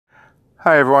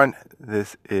Hi everyone,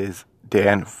 this is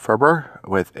Dan Ferber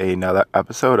with another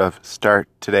episode of Start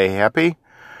Today Happy,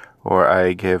 where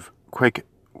I give quick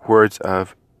words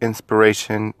of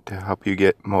inspiration to help you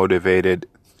get motivated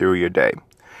through your day.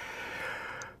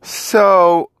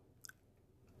 So,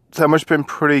 summer's been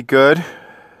pretty good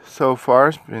so far.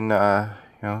 It's been,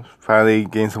 finally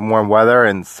getting some warm weather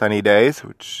and sunny days,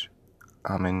 which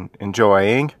I'm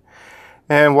enjoying.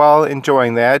 And while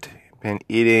enjoying that, I've been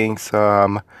eating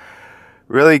some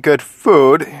really good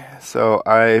food, so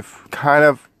I've kind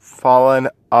of fallen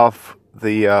off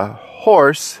the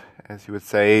horse, as you would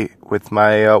say, with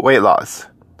my weight loss.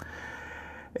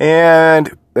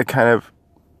 And I kind of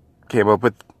came up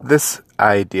with this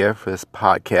idea for this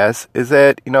podcast, is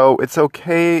that, it's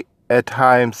okay at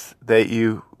times that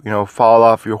you fall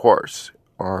off your horse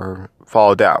or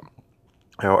fall down.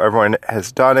 Everyone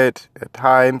has done it at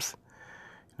times,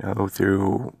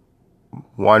 through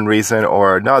one reason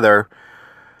or another.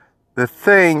 The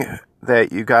thing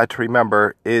that you got to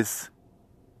remember is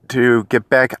to get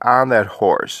back on that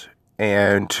horse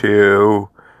and to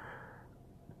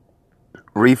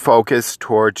refocus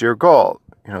towards your goal.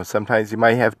 Sometimes you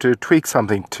might have to tweak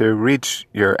something to reach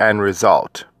your end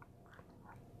result.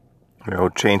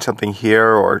 Change something here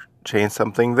or change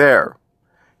something there.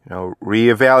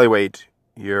 Reevaluate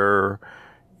your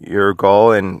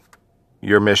goal and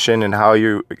your mission and how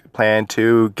you plan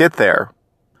to get there.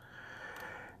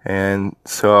 And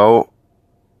so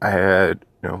I had,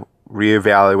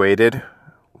 reevaluated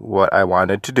what I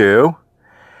wanted to do.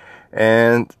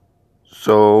 And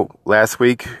so last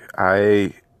week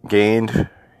I gained,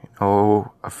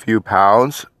 a few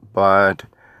pounds, but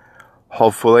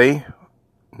hopefully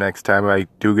next time I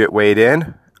do get weighed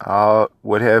in, I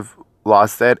would have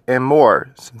lost that and more,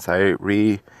 since I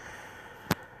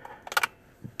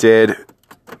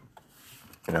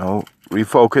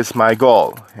refocus my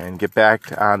goal and get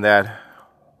back on that,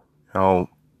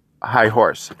 high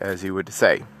horse, as you would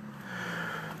say.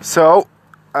 So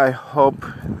I hope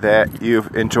that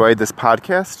you've enjoyed this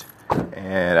podcast,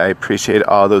 and I appreciate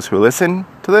all those who listen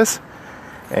to this,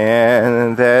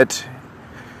 and that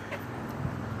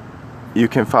you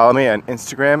can follow me on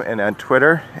Instagram and on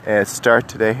Twitter at Start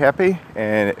Today Happy.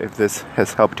 And if this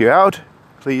has helped you out,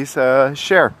 please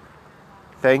share.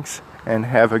 Thanks, and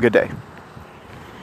have a good day.